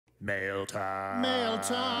Mail time. Mail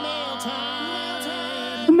time. Mail time. Mail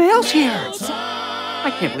time. The mail's here. Mail time.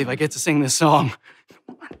 I can't believe I get to sing this song.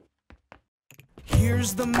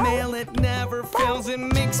 Here's the mail, it never fails. It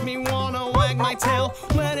makes me wanna wag my tail.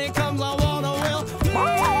 When it comes, I wanna will.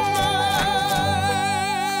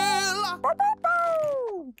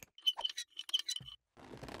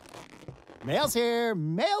 Mail's here.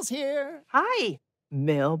 Mail's here. Hi,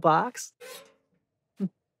 Mailbox.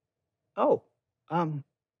 Oh,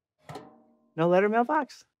 no letter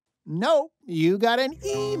mailbox? Nope, you got an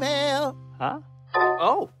email. Huh?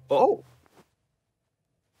 Oh.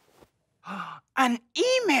 An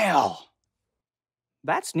email!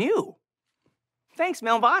 That's new. Thanks,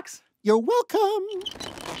 Mailbox. You're welcome.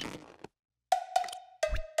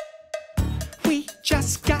 We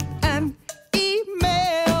just got an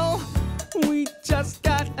email. We just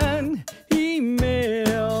got an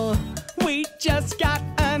email. We just got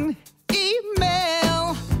an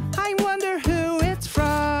email. I wonder who it's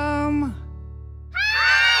from.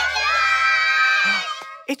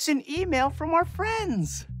 It's an email from our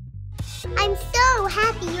friends. I'm so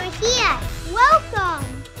happy you're here. Welcome.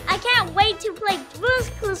 I can't wait to play Blue's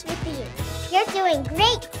Clues with you. You're doing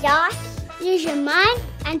great, Josh. Use your mind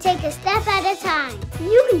and take a step at a time.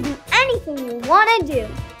 You can do anything you want to do.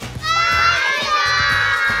 Bye,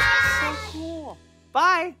 Josh! So cool.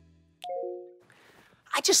 Bye.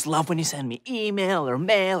 I just love when you send me email or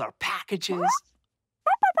mail or packages.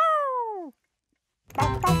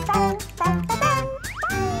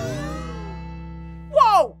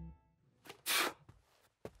 Whoa!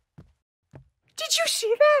 Did you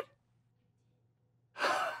see that?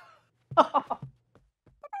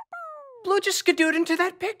 Blue just skidooed into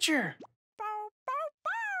that picture.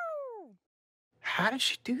 How did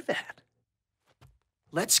she do that?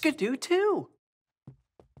 Let's skidoo too.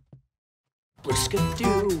 Blue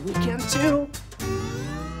skidoo, we can too.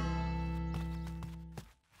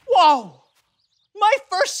 Whoa! My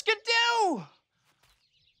first skidoo!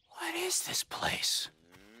 What is this place?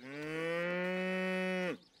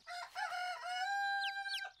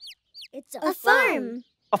 It's a farm.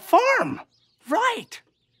 A farm! Right!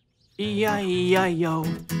 E-I-E-I-O.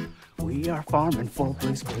 We are farming for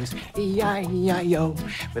Blue's Clues. E-I-E-I-O.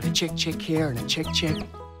 With a chick here and a chick.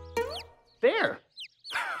 There.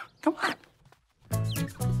 Come on.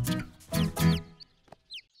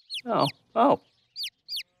 Oh.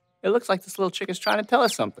 It looks like this little chick is trying to tell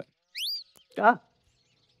us something.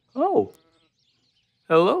 Oh.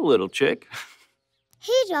 Hello, little chick.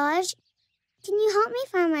 Hey, Josh. Can you help me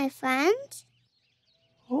find my friend?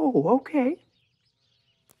 Oh, okay.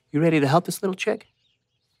 You ready to help this little chick?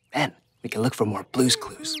 Then we can look for more Blue's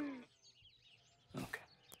Clues. Okay.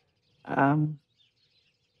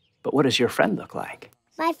 But what does your friend look like?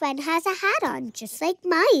 My friend has a hat on, just like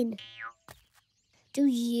mine. Do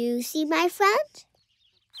you see my friend?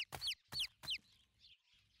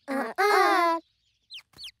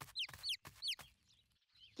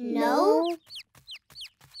 No.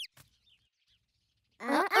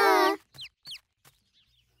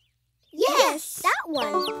 Yes, that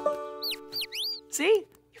one. See?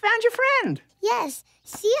 You found your friend. Yes.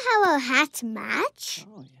 See how our hats match?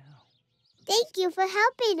 Oh, yeah. Thank you for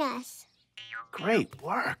helping us. Great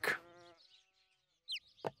work.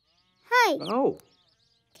 Hi. Oh,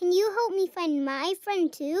 Can you help me find my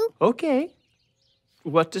friend, too? okay.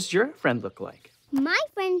 What does your friend look like? My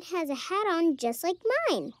friend has a hat on just like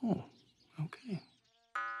mine. Oh, okay.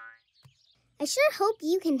 I sure hope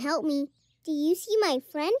you can help me. Do you see my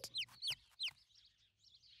friend?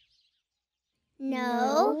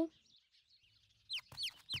 No.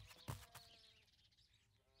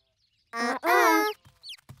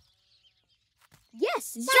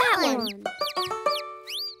 Yes, that one.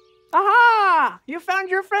 Aha! You found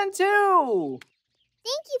your friend too.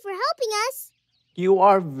 Thank you for helping us. You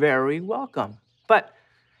are very welcome. But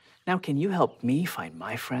now can you help me find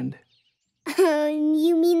my friend?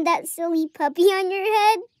 You mean that silly puppy on your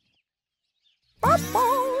head?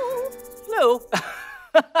 Blue.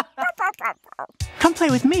 Come play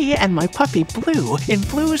with me and my puppy Blue in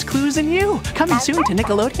Blue's Clues and You. Coming soon to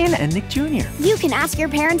Nickelodeon and Nick Jr. You can ask your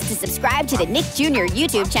parents to subscribe to the Nick Jr.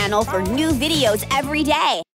 YouTube channel for new videos every day.